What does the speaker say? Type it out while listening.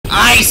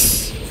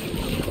Ice!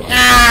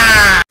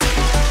 Ah!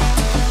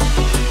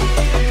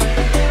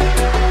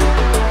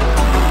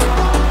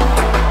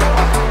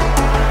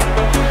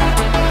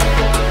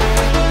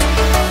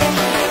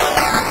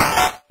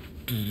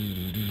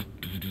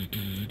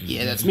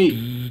 Yeah, that's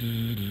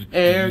me.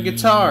 Air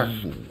guitar.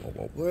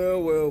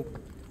 Well.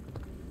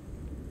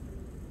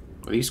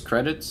 Are these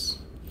credits?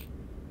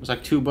 It was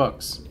like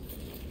 $2.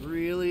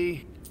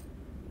 Really?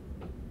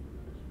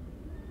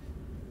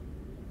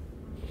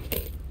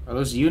 Are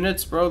those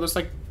units, bro? That's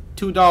like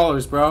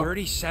 $2, bro.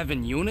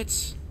 37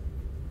 units?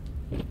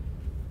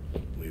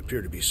 We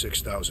appear to be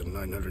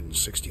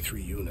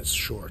 6,963 units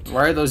short.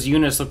 Why are those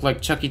units look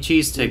like Chuck E.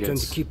 Cheese We intend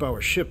tickets? to keep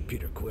our ship,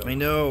 Peter Quill. I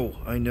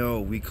know.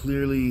 We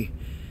clearly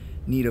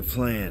need a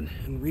plan.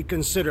 And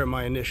reconsider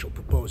my initial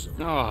proposal.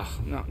 Oh,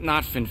 no,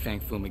 not Fin Fang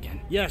Foom again.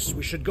 Yes,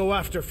 we should go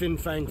after Fin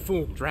Fang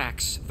Foom.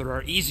 Drax, there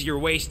are easier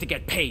ways to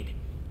get paid.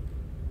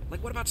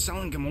 Like, what about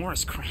selling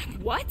Gamora's crap?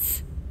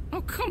 What? Oh,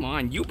 come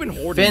on. You've been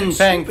hoarding Fin them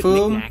Fang stupid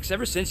Foom? knickknacks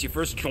ever since you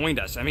first joined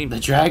us. I mean, The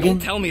dragon? don't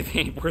tell me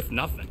they ain't worth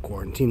nothing.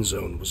 Quarantine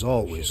zone was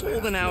always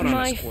Holding out on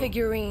My us, Quill.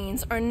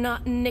 figurines are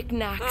not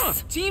knickknacks. Huh,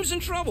 team's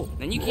in trouble,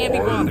 and you can't be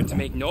bothered to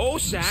make no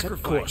Set course for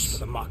sacrifice.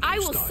 the Mocking I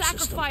will Star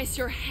sacrifice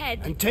system your head.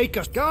 and take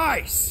us.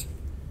 Guys!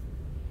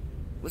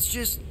 Let's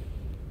just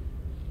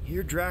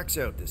hear Drax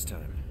out this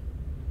time.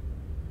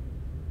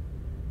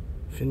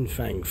 Fin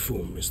Fang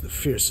Foom is the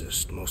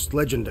fiercest, most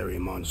legendary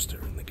monster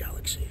in the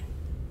galaxy.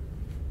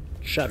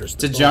 Shatters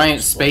It's a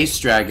giant space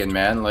dragon,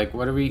 man. Like,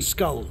 what are we...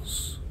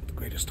 Skulls. The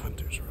greatest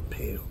hunters are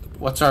impaled.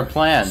 What's our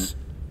plan?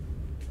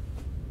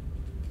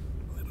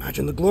 Well,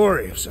 imagine the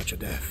glory of such a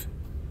death.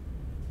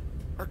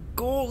 Our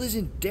goal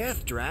isn't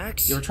death,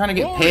 Drax. You were trying to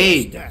get Glorious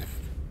paid. death.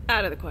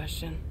 Out of the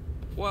question.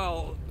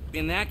 Well,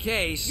 in that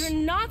case... You're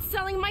not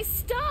selling my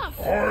stuff.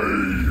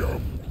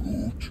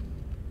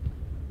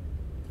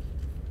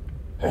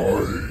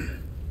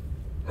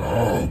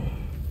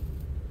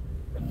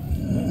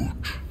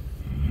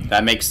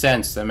 That makes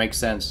sense. That makes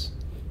sense.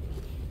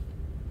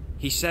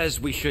 He says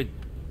we should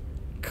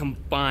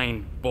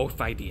combine both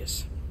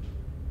ideas.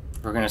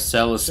 We're gonna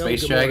sell a Sell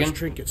space Gamora's dragon?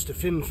 trinkets to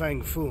Fin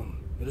Fang Foom.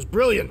 It is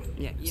brilliant.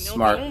 Yeah, you know,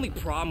 Smart. the only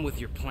problem with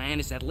your plan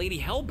is that Lady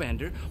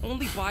Hellbender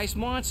only buys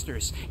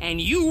monsters, and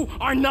you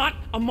are not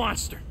a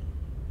monster.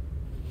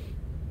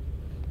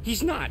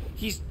 He's not.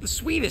 He's the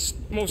sweetest,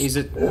 most... He's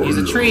a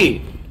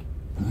tree.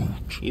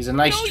 He's a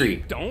nice No, tree.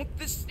 you don't.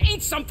 This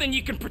ain't something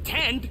you can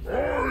pretend.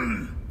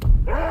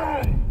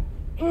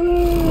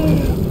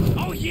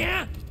 Oh,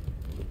 yeah?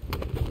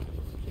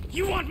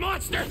 You want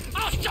monster?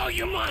 I'll show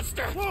you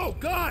monster! Whoa,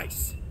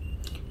 guys!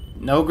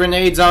 No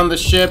grenades on the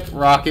ship,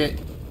 Rocket.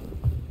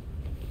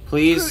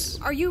 Please.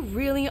 Are you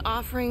really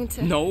offering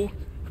to...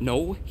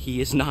 No,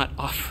 he is not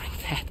offering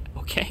that,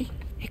 okay?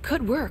 It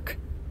could work.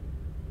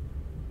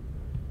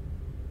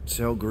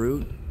 Sell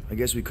Groot? I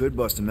guess we could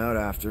bust him out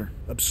after.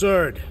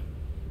 Absurd.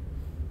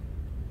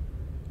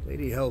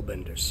 Lady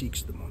Hellbender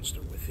seeks the monster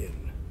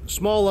within. The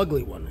small,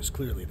 ugly one is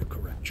clearly the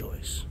correct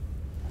choice.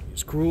 He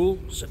is cruel,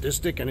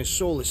 sadistic, and his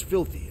soul is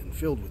filthy and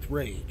filled with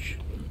rage.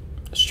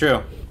 It's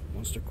true.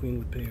 Monster Queen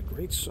would pay a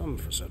great sum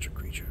for such a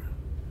creature.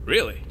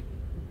 Really?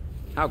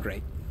 How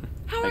great.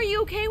 How are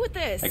you okay with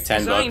this? Like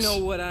 $10. 'Cause I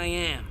know what I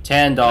am.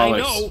 $10. I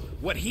know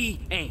what he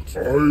ain't.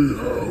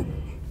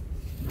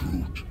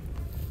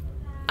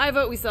 I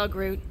vote we sell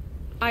Groot.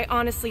 I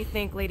honestly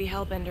think Lady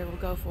Hellbender will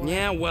go for it.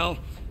 Yeah, well,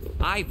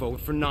 I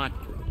vote for not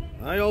Groot.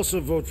 I also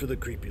vote for the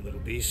creepy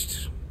little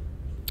beast.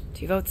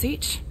 2 votes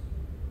each.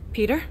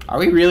 Peter? Are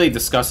we really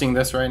discussing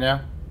this right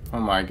now? Oh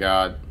my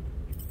god.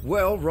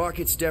 Well,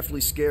 Rocket's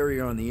definitely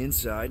scarier on the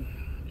inside.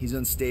 He's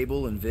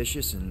unstable and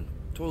vicious and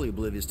totally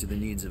oblivious to the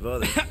needs of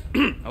others.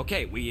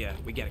 Okay, we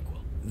get it,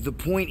 Quill. The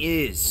point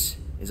is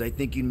I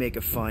think you'd make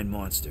a fine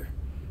monster.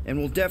 And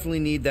we'll definitely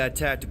need that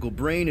tactical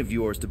brain of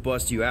yours to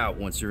bust you out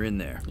once you're in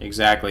there.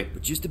 Exactly.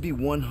 But just to be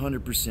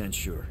 100%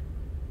 sure,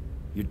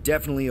 you're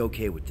definitely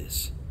okay with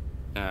this.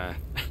 Are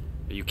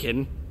you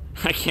kidding?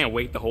 I can't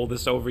wait to hold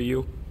this over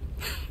you.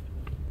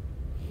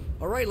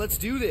 Alright, let's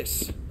do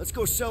this. Let's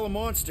go sell a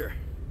monster.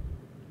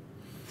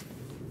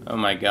 Oh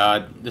my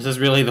god. This is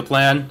really the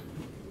plan?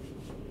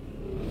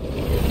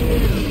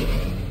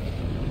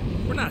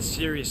 We're not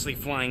seriously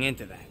flying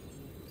into that.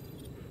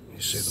 They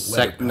say the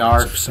weather patterns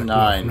of Seknarf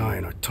Seknarf 9.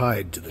 9 are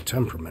tied to the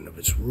temperament of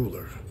its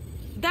ruler.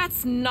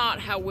 That's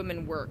not how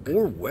women work.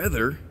 Or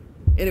weather.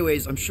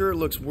 Anyways, I'm sure it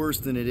looks worse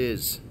than it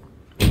is.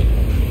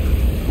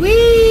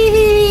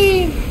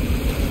 Whee!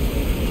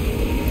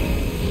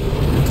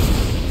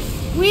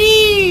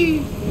 Whee!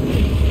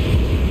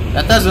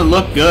 That doesn't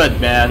look good,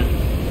 man.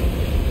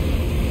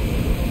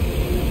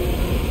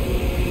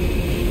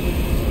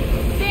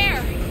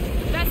 There!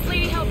 That's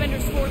Lady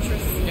Hellbender's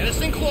fortress. Get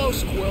us in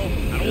close, Quill.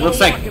 I don't It looks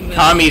like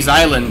Kami's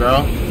Island,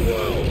 bro.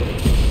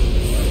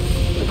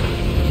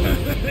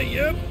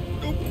 Yep,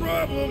 no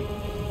problem.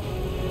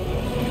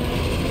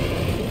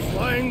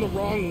 Flying the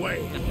wrong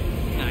way.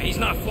 Nah, he's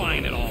not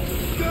flying at all.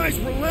 Guys,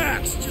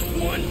 relax. Just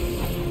one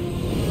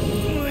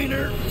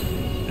minor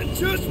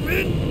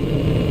adjustment.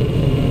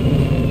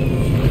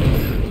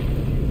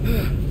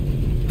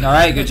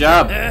 Alright, good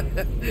job.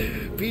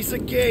 Piece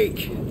of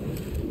cake.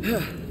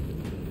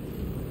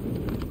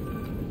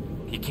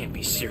 You can't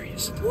be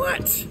serious.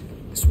 What?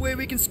 This way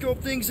we can scope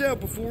things out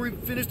before we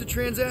finish the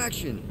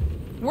transaction.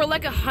 We're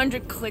like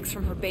 100 clicks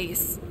from her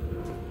base.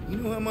 You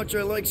know how much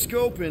I like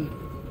scoping.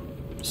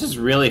 This is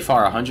really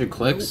far, 100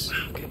 clicks.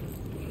 Okay.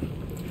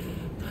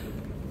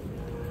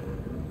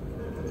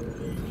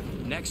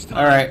 Next time,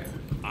 Alright,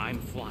 I'm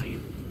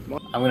flying.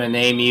 I'm gonna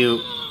name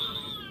you...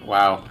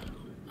 Wow.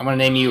 I'm gonna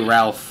name you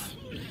Ralph.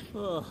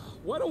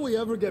 Why don't we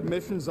ever get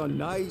missions on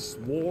nice,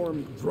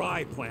 warm,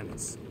 dry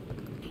planets?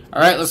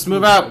 Alright, let's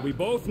move out. We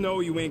both know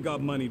you ain't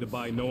got money to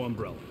buy no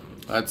umbrella.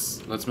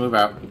 Let's move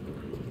out.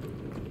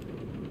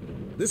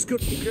 This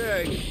could...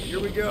 Okay, here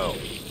we go.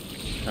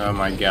 Oh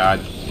my god.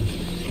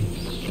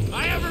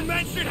 I ever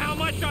mentioned how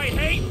much I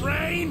hate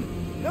rain?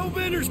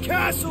 Hellbender's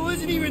castle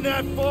isn't even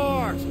that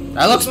far.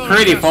 That looks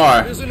pretty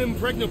far. It is an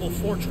impregnable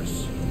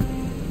fortress.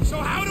 So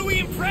how do we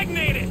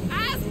impregnate it?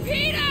 Ask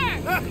Peter!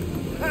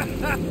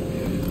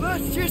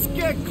 Let's just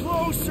get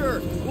closer.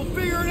 We'll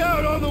figure it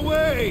out on the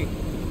way.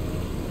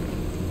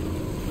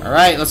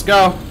 Alright, let's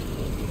go.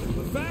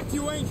 The fact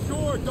you ain't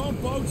sure don't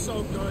bode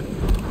so good.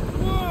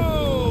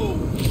 Whoa!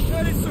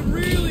 That is some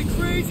really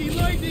crazy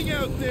lightning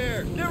out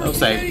there. Never Don't seen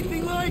say.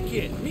 anything like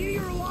it.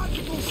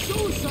 Meteorological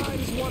suicide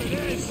is what it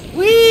is.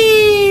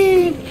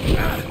 Whee!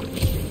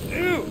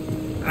 Ew!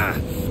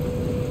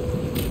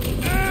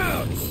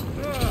 Ouch!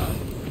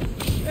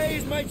 Hey,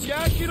 is my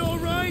jacket all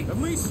right? At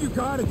least you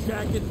got a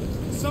jacket.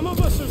 Some of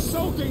us are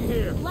soaking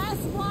here. Less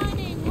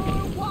whining,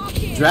 more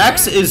walking.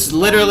 Drax is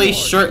literally We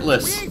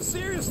shirtless. ain't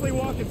seriously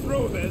walking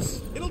through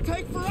this. It'll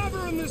take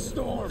forever in this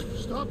storm.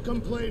 Stop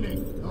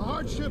complaining. The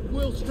hardship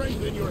will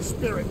strengthen your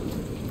spirit.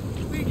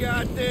 We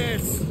got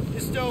this.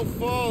 Just don't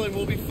fall and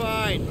we'll be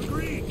fine.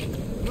 Agreed.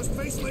 You must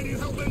face Lady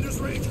Hellbender's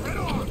rage head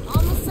on.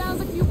 Almost sounds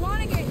like you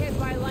want to get hit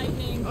by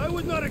lightning. I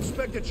would not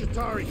expect a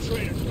Chitauri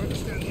trainer to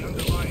understand the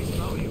underlying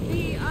value.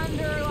 The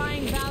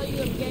underlying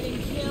value of getting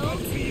killed.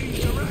 Being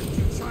direct,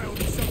 you child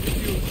of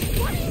subterfuge.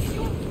 What is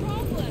your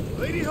problem?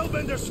 Lady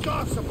Hellbender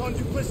scoffs upon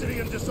duplicity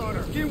and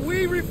dishonor. Can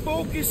we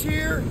refocus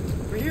here?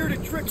 We're here to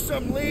trick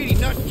some lady,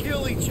 not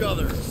kill each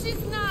other. She's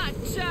not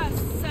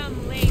just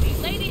some lady.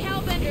 Lady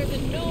Hellbender's a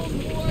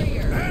gnome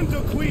warrior. And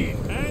a queen.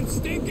 And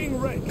stinking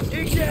rich.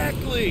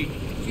 Exactly.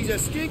 She's a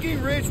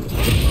stinking rich.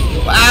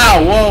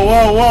 Wow, whoa,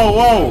 whoa, whoa,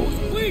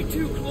 whoa. Way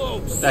too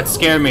close. That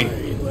scared me.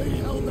 Lady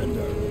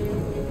Hellbender.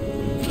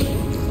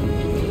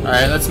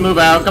 Alright, let's move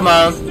out, come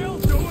on. Still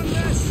doing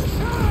this?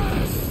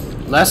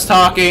 Yes! Less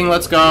talking,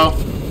 let's go.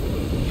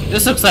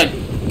 This looks like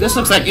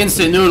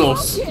instant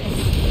noodles. Keep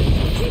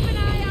an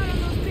eye out on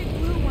those big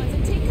blue ones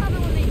and take cover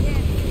when they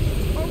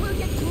hit. Or we'll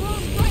get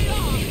blown right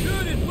off.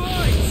 Good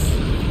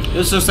advice.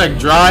 This looks like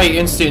dry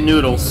instant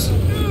noodles.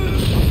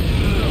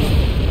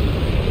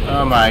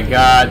 Oh my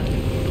god.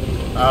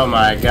 Oh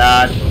my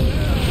god.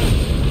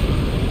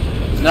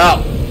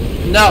 No.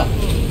 No.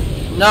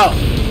 No.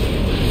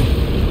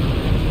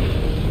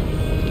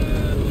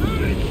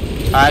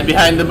 Hide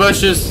behind the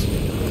bushes.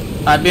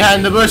 Hide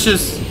behind the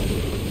bushes.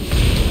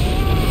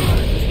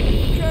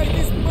 Okay,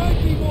 this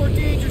might be more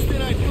dangerous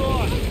than I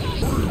thought.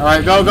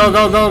 Alright, go, go,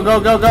 go, go, go,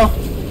 go, go.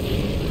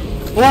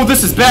 Oh,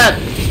 this is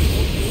bad.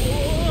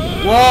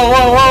 Whoa,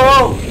 whoa,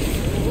 whoa, whoa.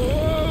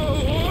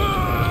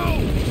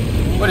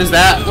 What is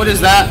that? What is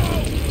that?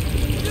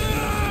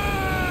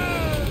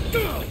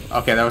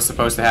 Okay, that was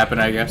supposed to happen,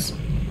 I guess.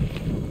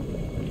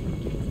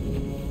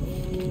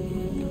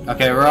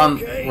 Okay, we're on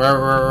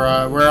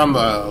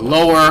the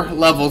lower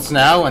levels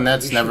now, and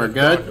that's never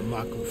good.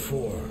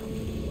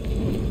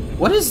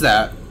 What is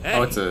that? Hey.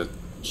 Oh, it's a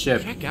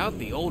ship. Check out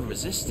the old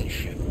resistance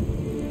ship.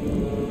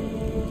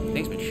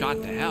 Thing's been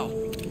shot to hell.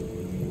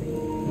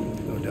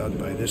 No doubt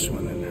by this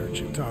one and her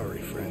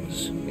Chitauri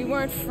friends. We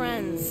weren't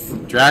friends.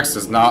 Drax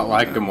does not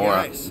like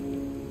Gamora. Guys,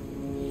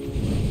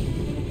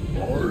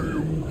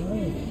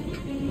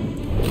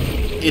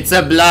 It's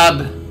a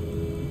blob.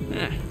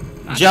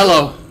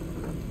 Jello.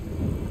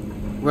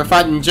 We're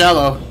fighting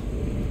Jello.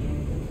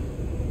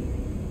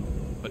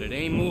 But it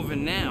ain't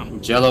moving now.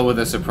 Jello with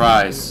a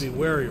surprise. Be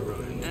wary, Ronan.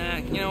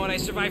 You know what? I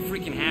survived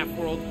freaking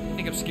Half-World. I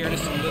think I'm scared of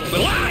some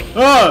little... Ah!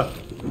 Ah!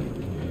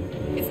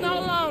 It's not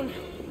alone.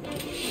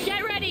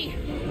 Get ready.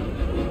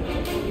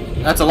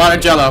 That's a lot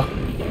of Jello.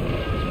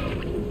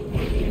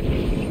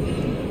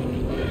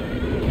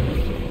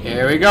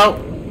 Here we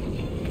go.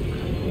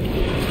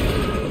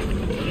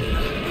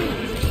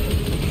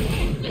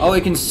 Oh,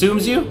 it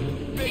consumes you?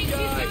 Think you've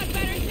got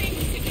better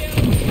things to do.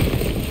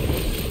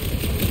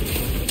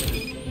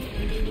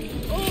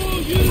 oh,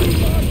 you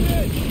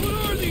bastard!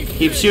 What are these?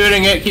 Keep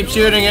shooting it, keep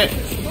shooting it.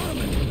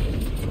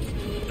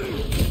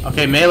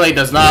 Okay, melee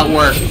does not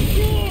work.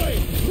 Destroy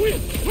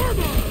with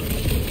fervor!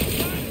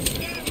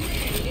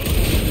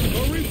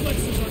 Your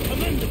reflexes are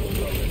commendable,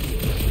 Ronan.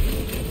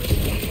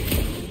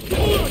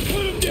 Hold on,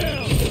 put him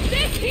down!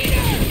 This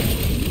Peter!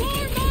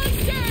 More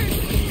monsters!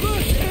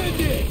 Let's end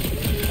it!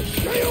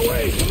 Stay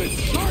away from its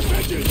sharp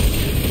edges!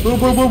 Boo,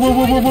 boo, boo, boo,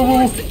 boo, boo, boo,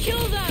 Force boo. to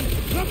kill them!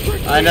 The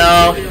prickly I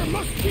know. barrier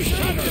must be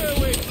shattered! Get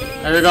away, Drax.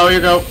 There you go, here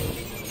you go.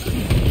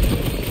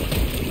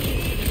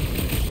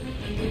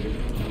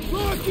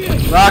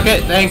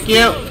 Rocket, thank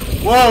you.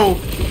 Whoa.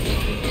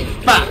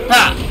 Pa,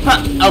 pa,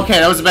 pa. Okay,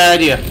 that was a bad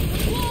idea.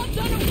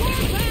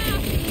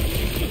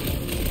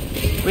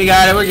 We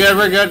got it, we're good,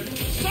 we're good.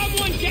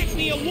 Someone get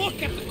me a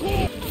look at the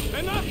core.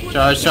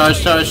 Charge,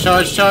 charge, charge,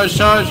 charge, charge,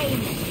 charge.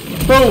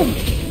 Boom.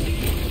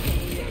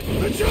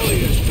 The jelly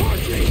is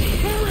charging!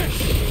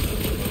 Perish!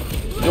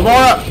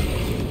 Gamora.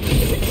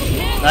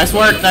 Nice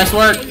work, nice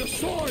work. Your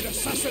sword,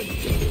 assassin!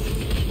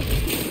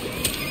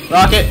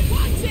 Rocket.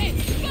 Watch it!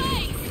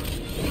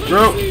 Spike!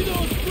 Group. See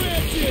those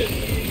branches!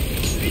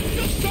 It's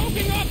just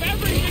soaking up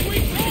everything we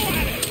throw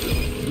at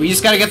it. We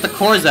just gotta get the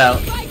cores out.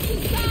 Spike's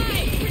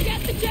inside!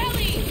 Forget the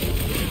jelly!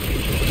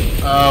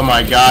 Oh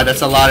my god,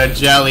 that's a lot of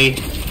jelly.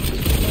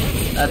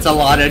 That's a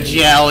lot of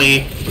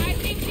jelly. I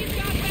think she's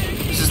got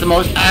better. This is the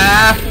most.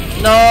 Ah!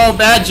 No,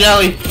 bad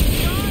jelly.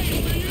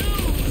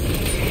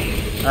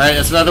 Alright,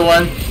 that's another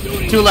one.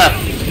 2 left.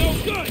 No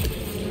good.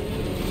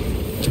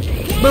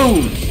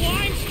 Boom!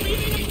 Flying,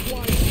 speeding,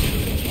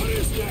 What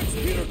is next,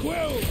 Peter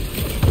Quill?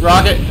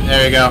 Rocket.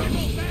 There you go.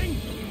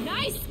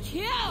 Nice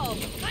kill!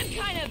 I'm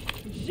kind of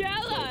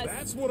jealous!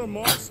 That's what a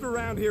monster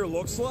around here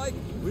looks like?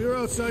 We are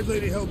outside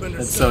Lady Hellbender's.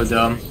 That's so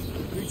dumb.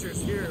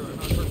 Creatures here are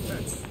not her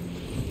pets.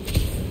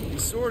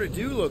 These sort of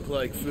do look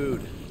like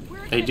food.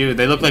 They do.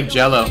 They look like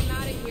Jello. I'm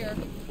out of here.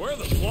 Where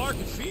the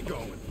flark is she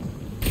going?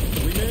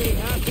 We made it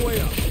halfway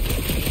up.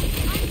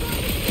 I'm going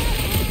to get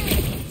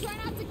ahead! Try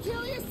not to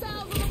kill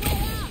yourselves on the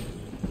way up!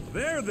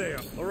 There they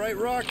are. All right,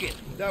 Rocket.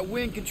 That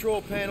wind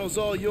control panel's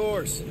all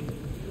yours.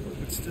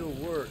 It still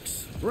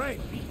works. Great.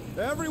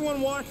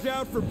 Everyone watch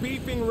out for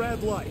beeping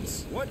red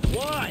lights. What?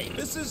 Why?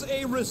 This is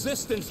a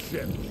resistance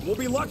ship. We'll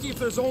be lucky if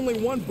there's only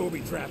one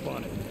booby trap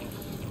on it.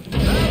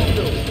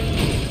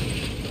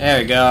 There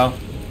we go.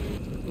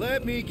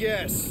 Let me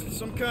guess.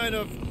 Some kind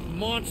of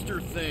monster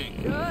thing.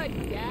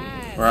 Good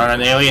guess. We're on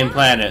an alien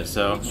planet,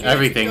 so Chance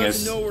everything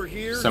doesn't is know we're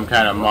here? some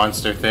kind of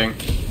monster thing.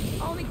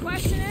 Only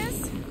question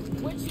is,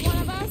 which one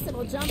of us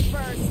will jump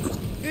first?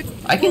 It's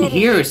I can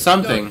hear probably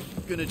something.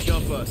 not gonna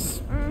jump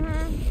us.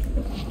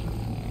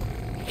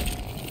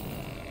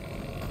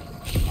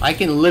 I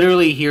can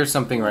literally hear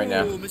something right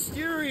now. Ooh,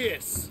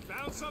 mysterious.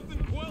 Found something,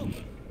 Quill?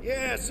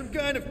 Yeah, some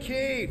kind of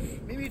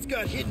cave. Maybe it's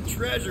got hidden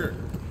treasure.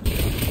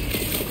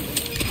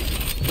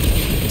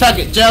 Tuck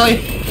it,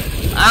 Jelly.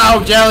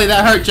 Ow, Jelly,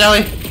 that hurt,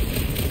 Jelly.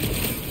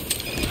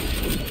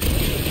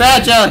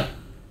 Bad Jelly.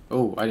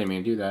 Oh, I didn't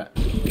mean to do that.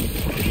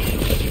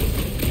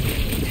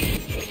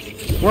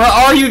 Where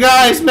are you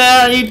guys,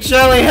 man? I need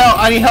Jelly help.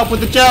 I need help with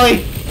the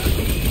Jelly.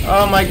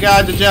 Oh my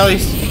god, the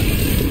Jellies.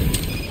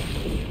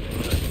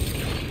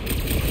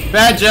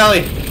 Bad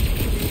Jelly.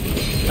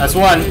 That's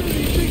one.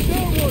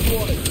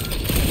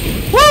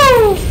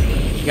 Woo!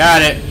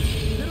 Got it.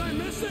 Did I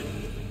miss it?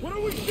 What are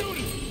we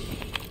shooting?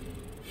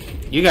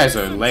 You guys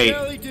are late.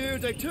 Jelly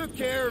dudes, I took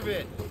care of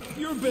it.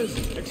 You're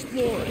busy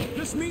exploring.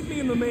 Just meet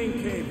me in the main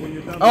cave when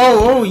you're done.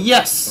 Oh,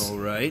 yes. All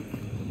right.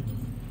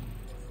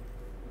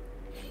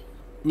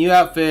 New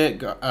outfit,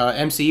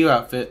 MCU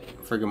outfit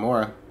for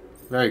Gamora.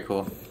 Very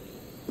cool.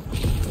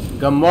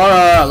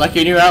 Gamora, like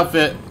your new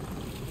outfit.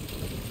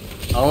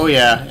 Oh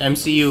yeah,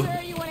 MCU.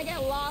 Sure you want to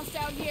get lost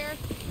out here?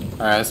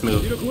 Alright, let's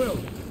move. Peter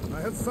Quill, I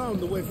have found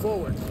the way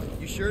forward.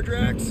 You sure,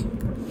 Drax?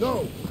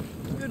 No.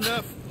 Good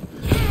enough.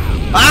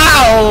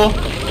 Ow!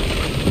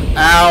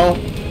 Ow.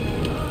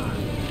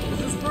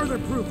 This is further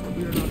proof that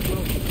we are not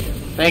Quill.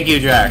 Thank you,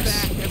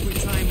 Drax. Back every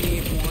time we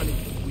ain't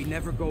wanted. We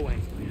never go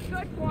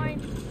anywhere. Good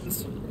point.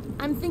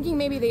 I'm thinking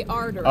maybe they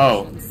are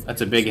Oh, directions.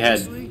 that's a big head.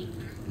 Seriously?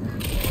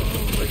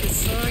 Oh, like a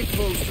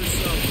signpost or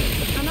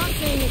something. I'm not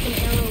saying it's an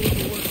arrow with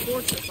the word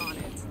fortress on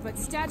it, but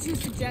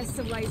statues suggest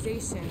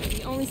civilization.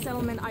 The only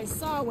settlement I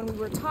saw when we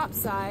were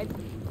topside.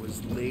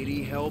 Was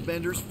Lady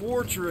Hellbender's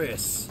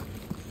fortress.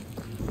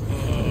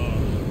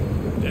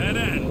 Dead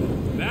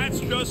end. That's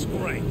just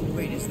great.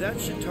 Wait, is that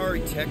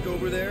Chitauri tech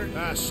over there?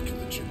 Ask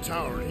the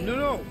Chitauri.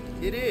 No,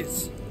 it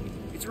is.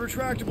 It's a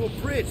retractable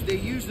bridge. They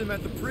used them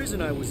at the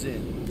prison I was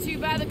in. Too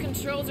bad the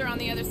controls are on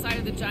the other side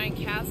of the giant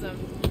chasm.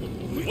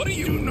 What do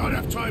you do not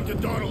have time to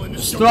dawdle in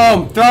this?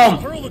 Throw him, throw him.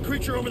 Hurl the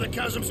creature over the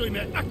chasm so he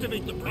may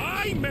activate the bridge.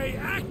 I may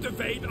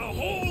activate a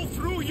hole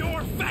through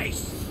your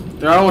face.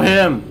 Throw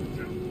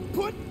him.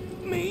 Put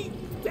me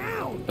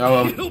down.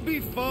 Throw him. He'll be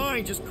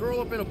fine. Just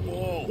curl up in a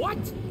ball. What?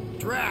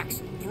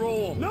 Drax,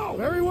 throw him. No.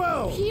 Very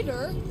well.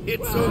 Peter?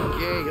 It's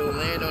okay. He'll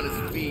land on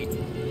his feet.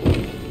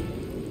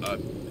 I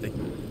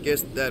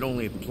guess that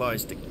only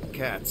applies to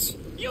cats.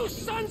 You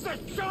sons of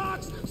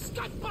sharks!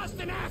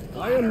 Scut-busting ass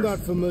I am not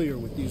familiar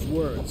with these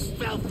words.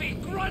 filthy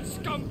grunt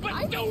scum, but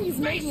I don't think he's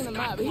face making them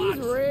up. He's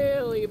scut-blocks.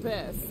 really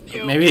pissed.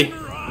 You Maybe.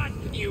 rot,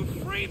 you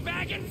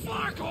free-bagging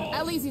flarkholes!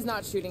 At least he's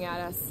not shooting at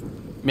us.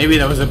 Maybe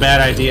that was a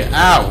bad idea.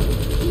 Ow.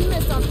 He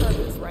missed on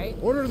purpose, right?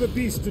 Order the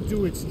beast to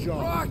do its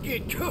job.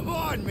 Rocket, come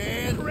on,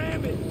 man.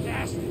 Ram it,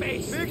 ass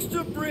face! Fix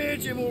the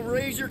bridge and we'll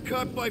raise your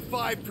cut by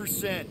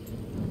 5%.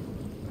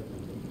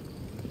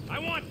 I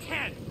want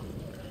 10!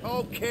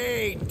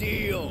 Okay,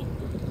 deal.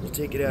 We'll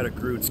take it out of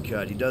Groot's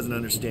cut. He doesn't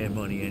understand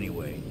money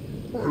anyway.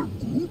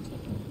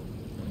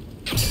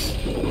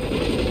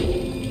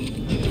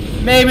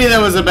 Maybe that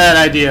was a bad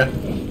idea.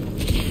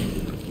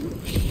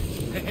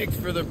 Thanks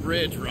for the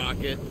bridge,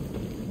 Rocket.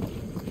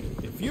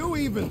 If you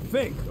even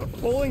think of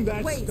pulling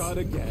that stud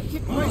again.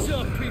 Rise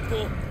up,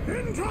 people.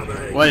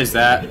 Incoming! What is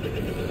that?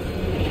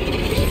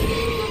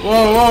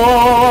 Whoa, whoa, whoa,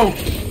 whoa, whoa!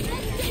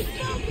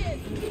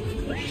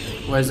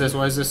 What is this?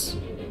 What is this?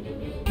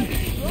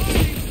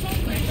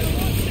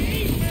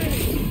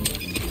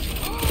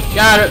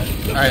 Got it!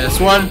 Alright, that's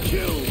one.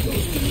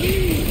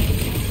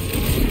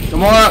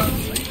 Gamora!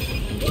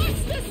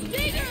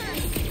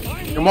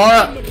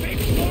 Gamora!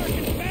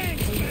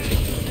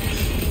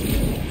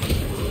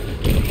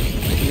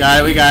 We got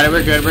it, we got it,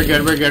 we're good, we're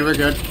good, we're good, we're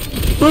good.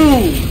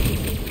 Boom!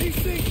 These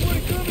things would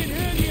have come in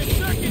handy a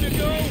second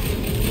ago.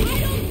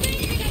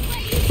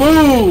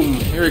 Boom!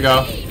 Here we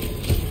go.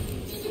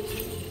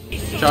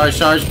 Charge,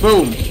 charge,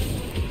 boom!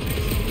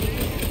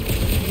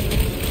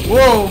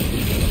 Whoa!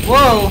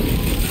 Whoa!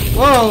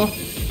 Whoa!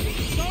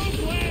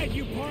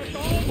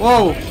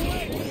 Whoa!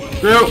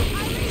 Groot!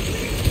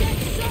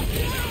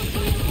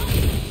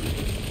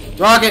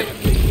 Rocket!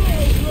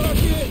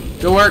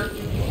 Good work!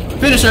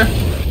 Finisher!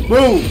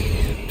 Boom!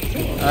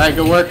 Alright,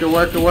 good work, good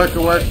work, good work,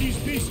 good work.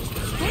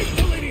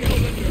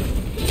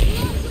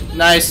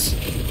 Nice.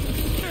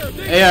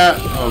 Hey,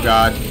 oh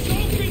god.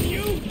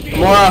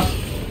 Gamora!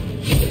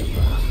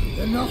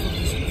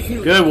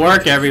 Good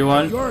work,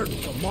 everyone.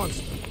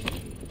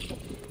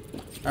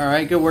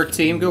 Alright, good work,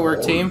 team, good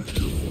work, team.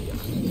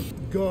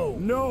 Go.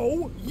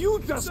 No, you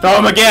just Throw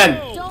him again!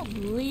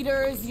 Don't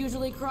leaders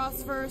usually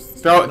cross first?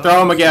 Throw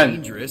him again.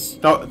 Dangerous.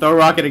 Throw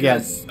Rocket again.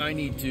 Yes, I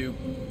need to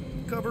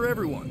cover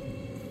everyone.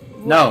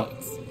 No.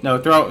 No,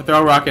 throw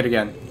Rocket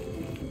again.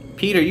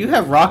 Peter, you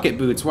have rocket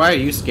boots. Why are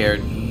you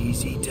scared?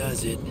 Easy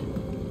does it.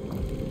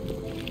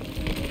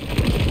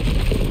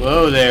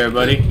 Whoa there,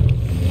 buddy.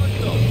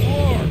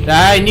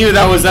 I knew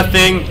that was a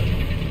thing.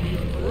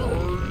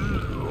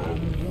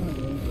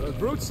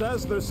 Groot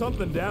says there's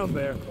something down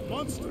there.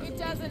 Monster. It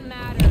doesn't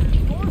matter.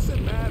 Of course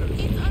it matters.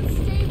 It's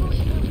unstable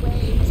either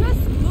way.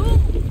 Just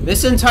move.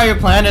 This entire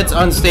planet's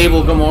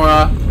unstable,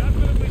 Gamora.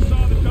 Definitely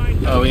saw the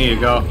giant. Oh, we need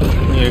to go.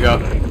 We need to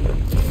go.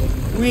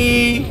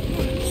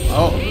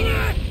 Oh.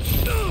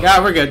 Yeah,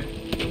 we're good.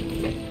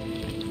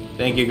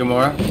 Thank you,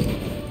 Gamora.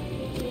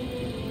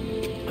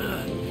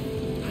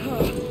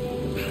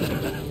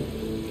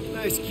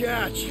 Nice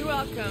catch. You're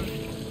welcome.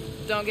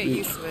 Don't get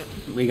used to it.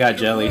 We got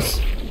jellies.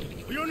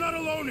 You're not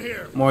alone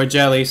here. More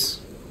jellies.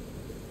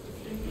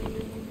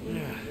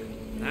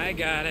 I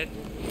got it.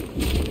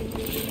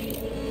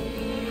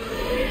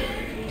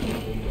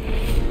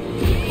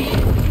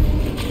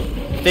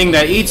 Thing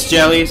that eats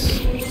jellies.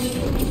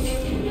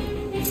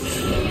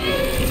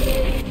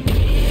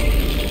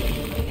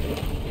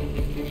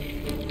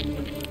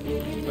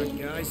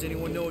 Guys,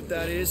 anyone know what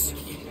that is?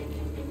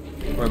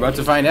 We're about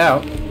to find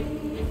out.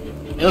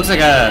 It looks like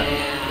a...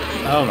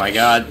 Oh my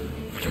god.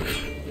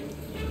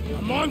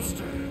 A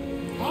monster.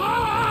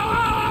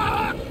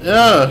 Ugh!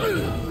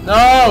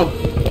 No!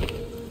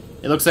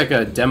 It looks like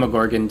a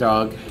Demogorgon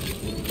dog.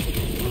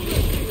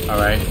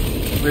 Alright.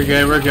 We're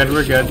good, we're good,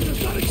 we're good.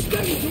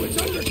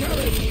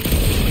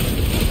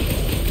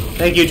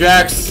 Thank you,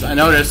 Drax. I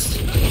noticed.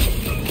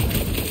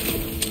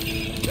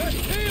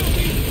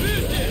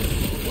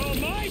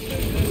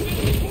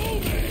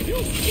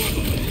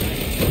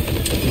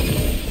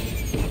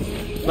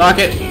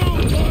 Rocket!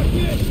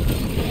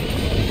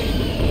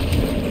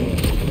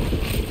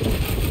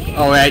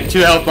 Oh wait, 2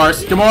 health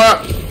bars.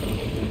 Gamora!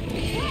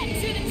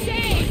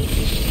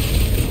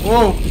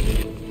 Whoa!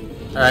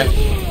 Alright.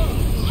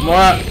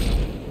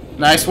 Gamora!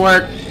 Nice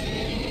work!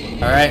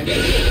 Alright.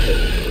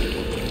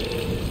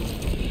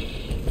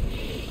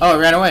 Oh, it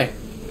ran away.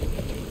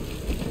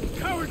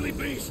 Cowardly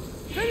beast!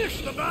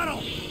 Finish the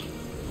battle!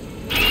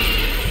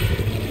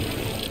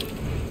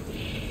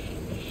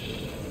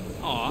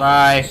 Aw,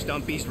 Bye.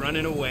 Stumpy's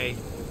running away.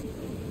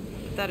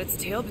 That its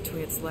tail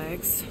between its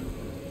legs.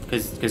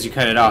 Cause you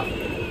cut it off.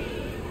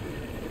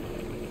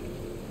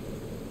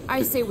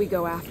 I say we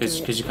go after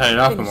it. Cause you cut it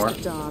off, Finish Gamora.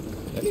 the job.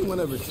 Anyone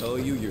ever tell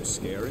you you're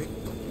scary?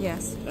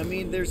 Yes. I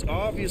mean, there's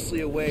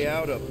obviously a way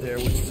out up there,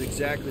 which is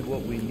exactly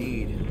what we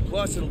need.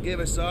 Plus, it'll give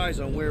us eyes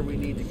on where we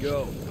need to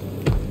go.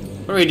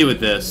 What do we do with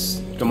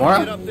this? Get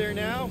Gamora? up there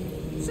now?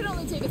 Should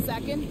only take a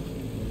second.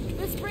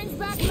 This brings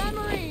back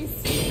memories.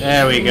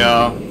 There we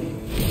go.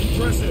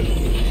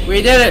 Impressive.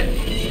 We did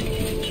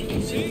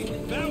it! See?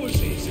 That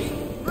was easy.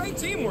 Great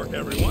teamwork,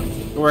 everyone.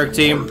 Good work,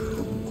 team.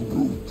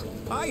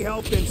 I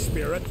helped in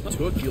spirit.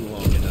 Took you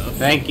long enough.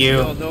 Thank We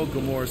all you. know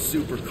Gamora's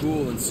super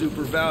cool and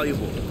super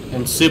valuable.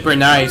 And super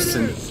nice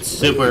and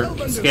super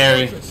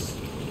scary. It's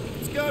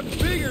gotten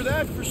bigger,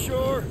 that's for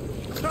sure.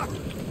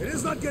 It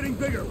is not getting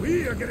bigger.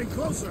 We are getting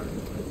closer.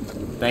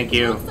 Thank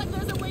you. Looks like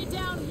there's a way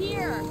down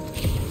here.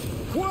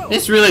 Well,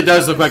 This really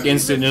does look like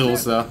instant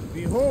noodles, though.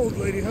 behold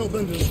Lady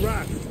Hellbender's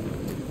wrath.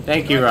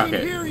 Thank you, I can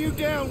Rocket. hear you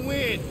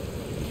downwind.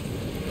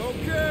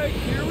 Okay,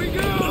 here we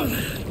go.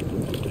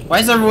 Why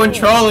is everyone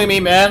trolling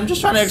me, man? I'm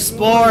just trying to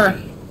explore.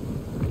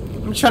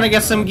 I'm trying to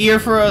get some gear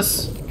for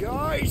us.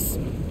 Guys,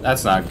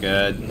 That's not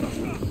good.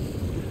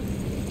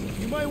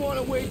 you might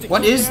want to wait to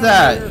What come is down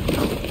that?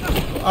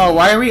 here. Oh,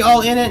 why are we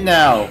all in it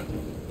now?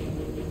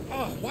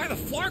 Oh, why the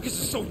Flarkus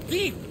is so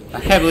deep?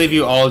 I can't believe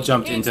you all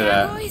jumped into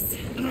that. Boys?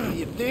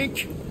 You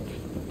think?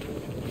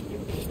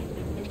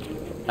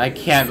 I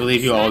can't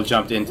believe you all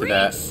jumped into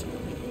that.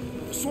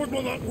 The sword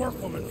will not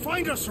work, woman.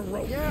 Find us a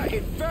rope. Yeah,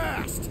 and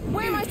fast.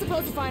 Where am I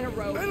supposed to find a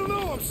rope? I don't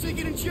know. I'm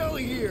sinking in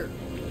jelly here.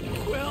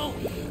 Quill,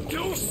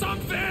 do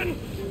something!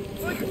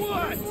 Like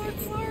what?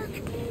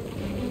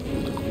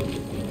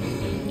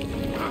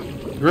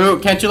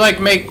 Groot, can't you like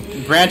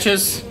make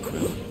branches?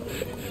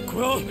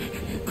 Quill,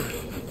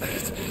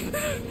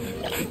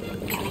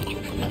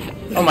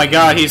 Oh my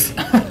god, he's...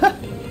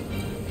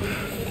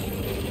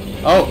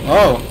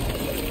 Oh.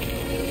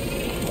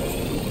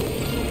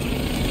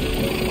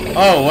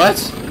 Oh, what?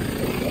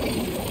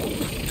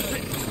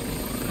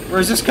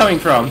 Where's this coming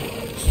from?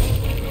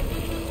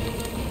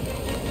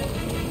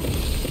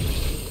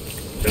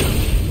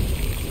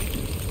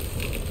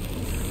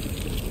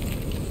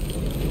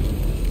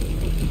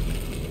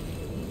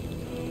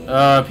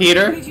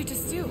 Peter? What did you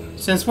just do?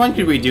 Since when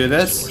could we do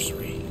this?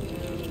 Sorcery.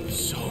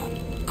 So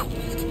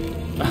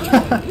cold.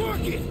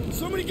 Rocket!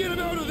 Somebody get him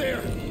out of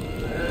there!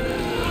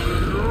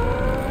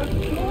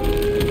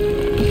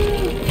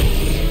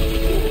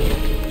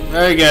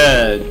 Very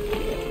good.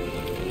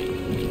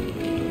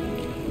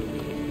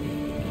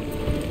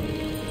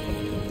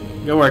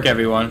 Good work,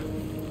 everyone.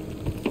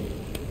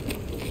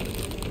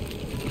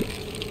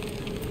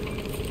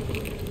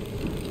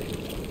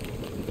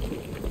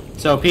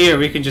 So, Peter,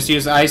 we can just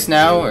use ice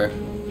now, or?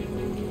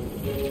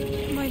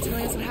 Mind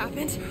telling us what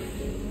happened?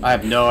 I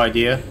have no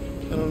idea.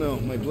 I don't know.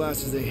 My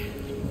blasters, I've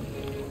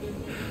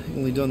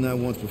only done that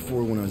once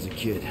before when I was a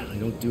kid. I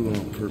don't do it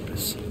on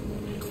purpose.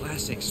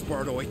 classic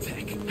Spartoid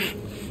tech.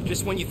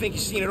 Just when you think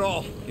you've seen it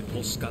all, it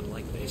pulls scud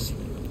like this.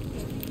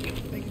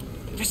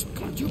 Just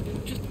come on, just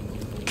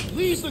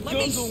Leave the let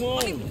guns me,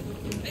 alone!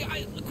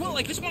 Quill,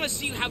 I just want to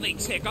see how they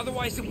tick.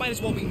 Otherwise, it might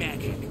as well be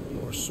magic.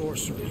 Or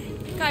sorcery.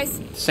 Guys,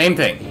 Same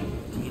thing.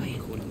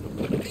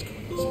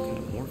 Or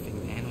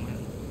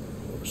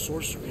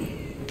sorcery.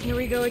 here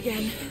we go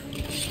again.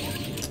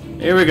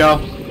 Here we go.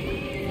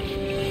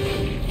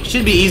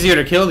 Should be easier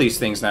to kill these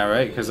things now,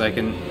 right? Because I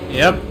can...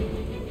 Yep.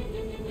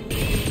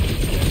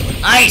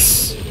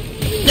 Ice!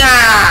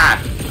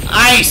 Yeah!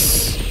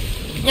 Ice!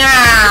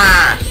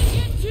 Yeah!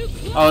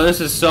 Oh,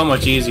 this is so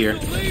much easier.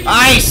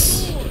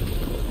 Ice!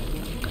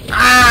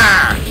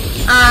 Ah!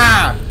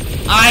 Ah!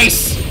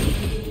 Ice!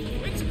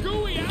 It's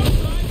gooey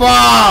outside!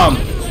 Bomb!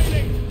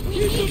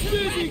 Keep them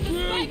busy,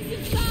 Groot!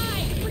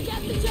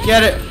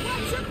 Get it!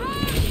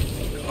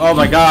 Oh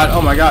my god,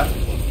 oh my god.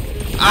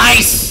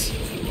 Ice!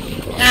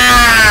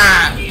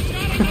 Ah!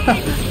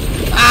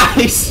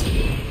 Ice!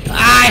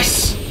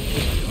 Ice!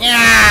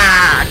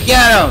 Yeah!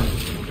 Get him!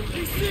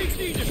 These things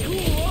need to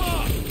cool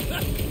off!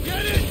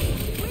 Get it?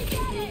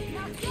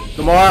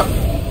 Come on.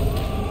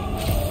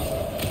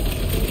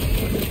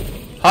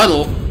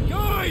 Huddle?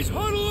 Guys,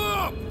 huddle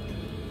up!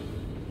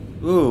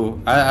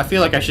 Ooh, I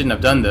feel like I shouldn't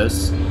have done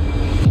this.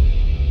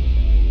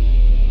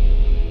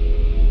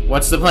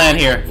 What's the plan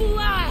here?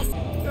 Blast!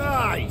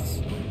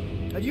 Guys!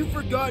 Have you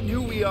forgotten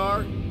who we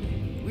are?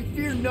 We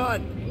fear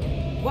none.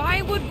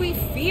 Why would we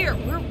fear?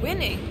 We're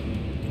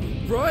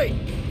winning. Right!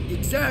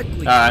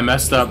 Exactly! I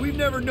messed up. We've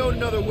never known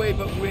another way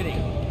but winning.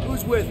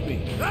 Who's with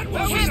me? That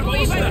was I can't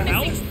believe I'm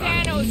missing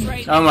Thanos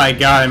right now. Oh my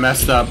god, I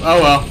messed up. Oh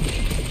well.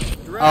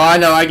 Oh, I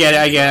know, I get it,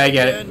 I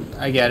get it.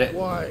 I get it.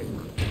 Why?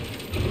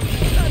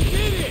 I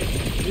did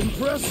it!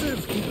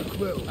 Impressive, Peter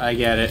Quill. I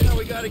get it. Now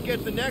we gotta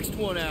get the next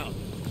one out.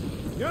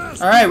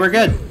 Yes, Alright, we're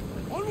good.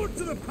 onward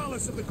to the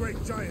palace of the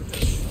great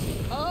giantess.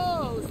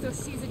 Oh, so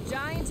she's a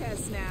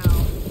giantess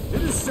now.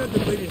 It is said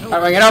that Lady Helen...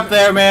 Alright, get up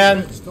there,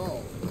 man.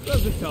 Stall.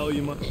 Doesn't tell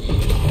you much.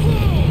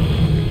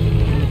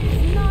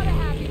 Not a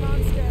happy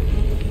monster.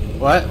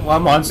 What? What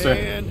monster?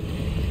 Man,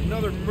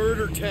 another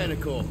murder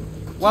tentacle.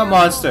 What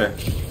monster?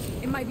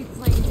 It might be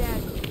plain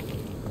dead.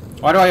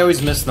 Why do I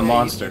always miss the Hey,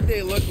 monster? you think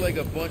they look like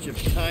a bunch of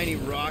tiny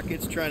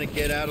rockets trying to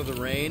get out of the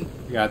rain?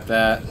 Got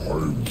that.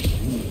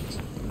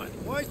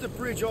 Why is the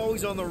bridge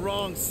always on the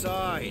wrong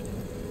side?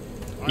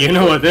 You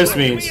know what this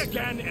Me means.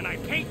 again, and I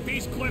paint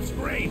these cliffs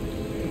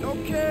green.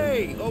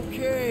 Okay,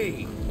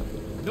 okay.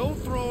 No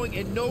throwing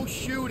and no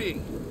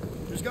shooting.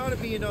 There's got to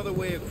be another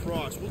way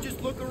across. We'll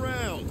just look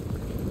around.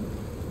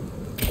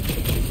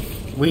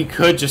 We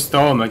could just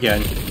throw him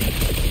again.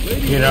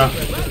 Lady You know.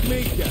 Helen, let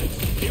me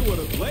guess. She would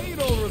have laid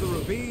over the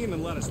ravine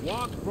and let us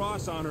walk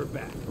across on her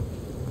back.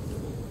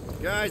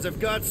 Guys, I've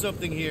got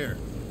something here.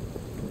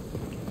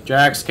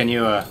 Drax, can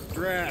you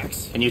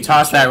Drax. can you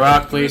toss that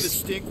rock, Through the please?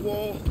 stink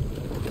wall.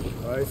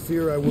 I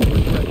fear I will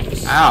regret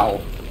this.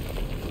 Ow.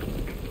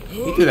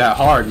 You do that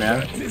hard, man.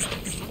 That is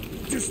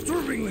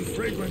disturbingly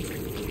fragrant.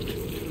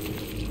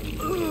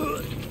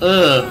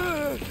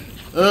 Ugh.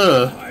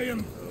 Ugh. I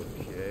am...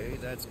 Okay,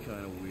 that's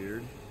kind of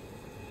weird.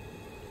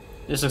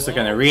 This looks like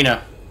an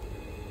arena.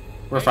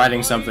 We're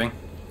fighting something.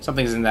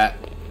 Something's in that.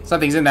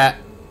 Something's in that.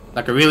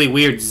 Like a really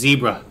weird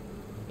zebra.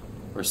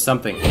 Or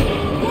something.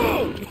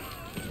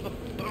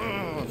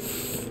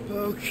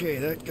 Okay,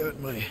 that got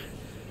my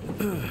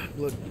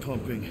blood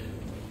pumping.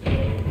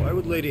 Why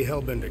would Lady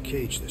Hellbender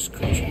cage this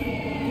creature?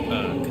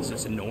 Because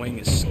it's annoying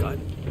as scud.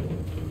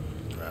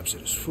 Perhaps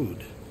it is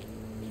food.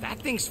 That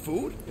thing's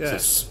food? It's a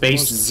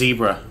space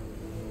zebra.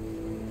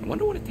 I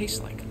wonder what it tastes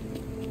like.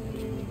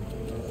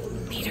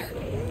 Peter,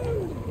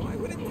 Why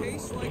would it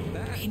taste like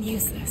that? I can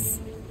use this.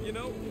 You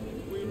know,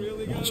 we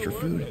really got Monster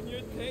food.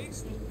 your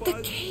taste The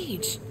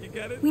cage. You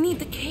get it? We need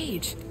the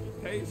cage.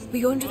 Taste.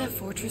 We go into that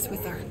fortress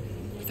with our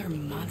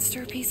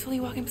monster peacefully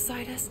walking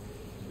beside us.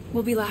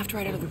 We'll be laughed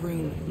right out of the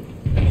room.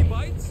 Any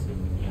bites?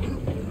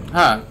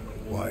 Huh.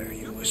 Why are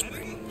you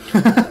whispering?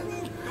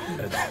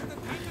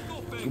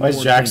 Why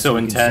is Jack so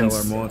We can sell intense?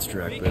 our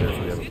monster act better if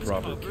we have a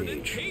proper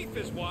cage.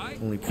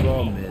 Only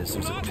problem is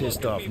there's a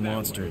pissed off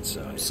monster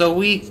inside. So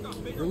we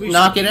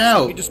knock it We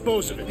out.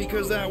 dispose of it.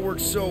 Because that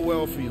worked so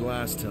well for you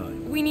last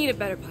time. We need a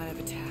better plan of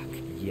attack.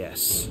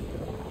 Yes.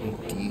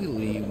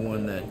 Ideally,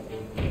 one that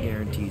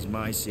guarantees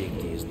my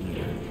safety as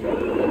leader.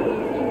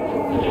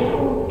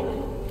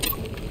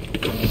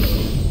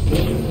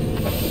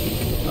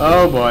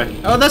 Oh boy.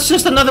 Oh, that's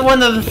just another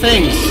one of the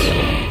things.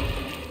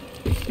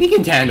 We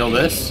can handle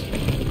this.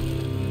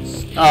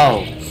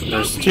 Oh,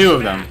 there's two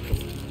of them.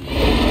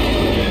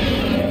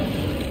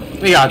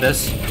 We got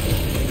this.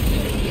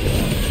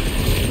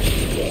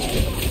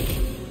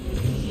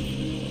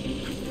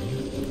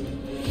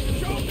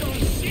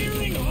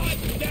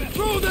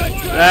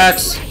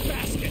 Drax.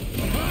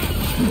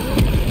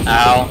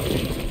 Ow.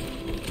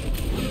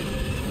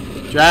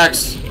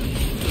 Drax.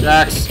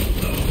 Drax.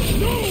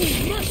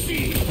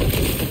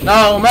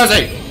 No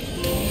mercy.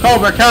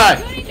 Cobra Kai.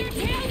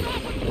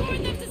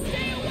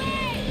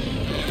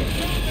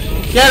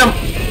 Get him.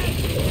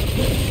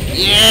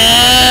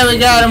 Yeah, we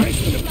got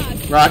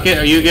him. Rocket,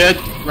 are you good?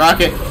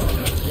 Rocket.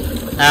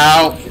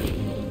 Ow.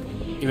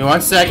 Give me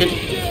 1 second.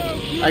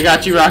 I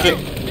got you, Rocket.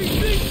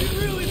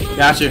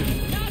 Got you.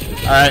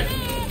 Alright.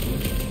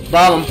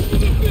 Bomb him.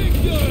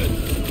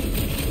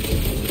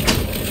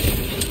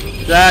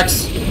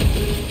 Drax.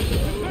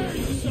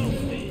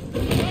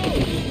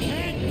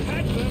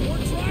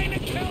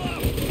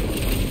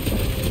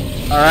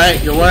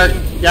 Alright, good work.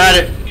 Got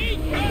it.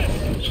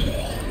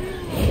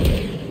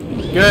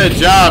 Good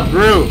job,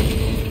 Groot.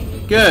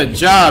 Good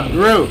job,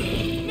 Groot.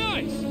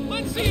 Nice.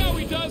 Let's see how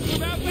he does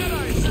without that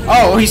ice.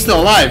 Oh, he's still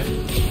alive.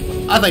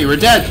 I thought you were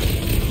dead.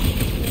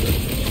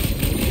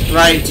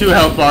 Right, 2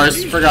 health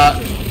bars.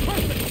 Forgot.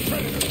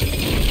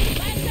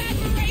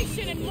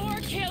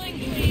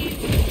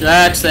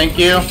 Drax, thank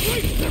you.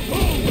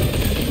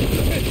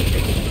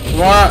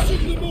 What?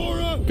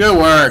 Good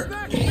work.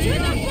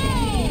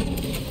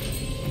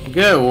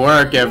 Good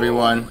work,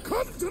 everyone.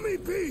 Come to me,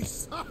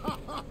 peace.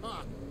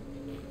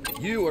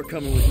 You are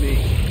coming with me.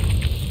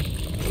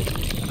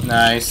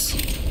 Nice.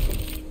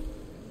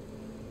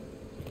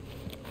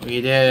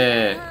 We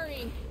did it.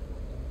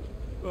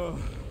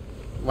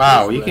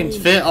 Wow, you can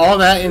fit all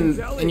that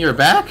in your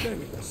back?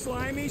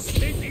 Slimy,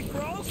 stinky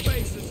crawl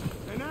spaces.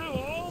 And now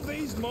all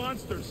these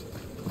monsters.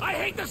 I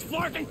hate this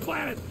flarking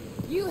planet.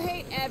 You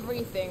hate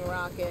everything,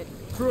 Rocket.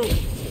 True,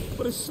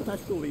 but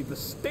especially the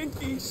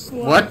stinky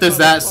slime. What does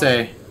that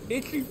say?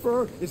 Itchy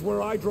fur is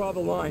where I draw the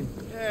line.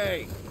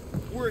 Hey,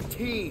 we're a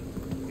team.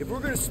 If we're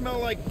gonna smell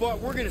like butt,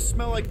 we're gonna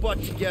smell like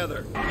butt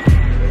together.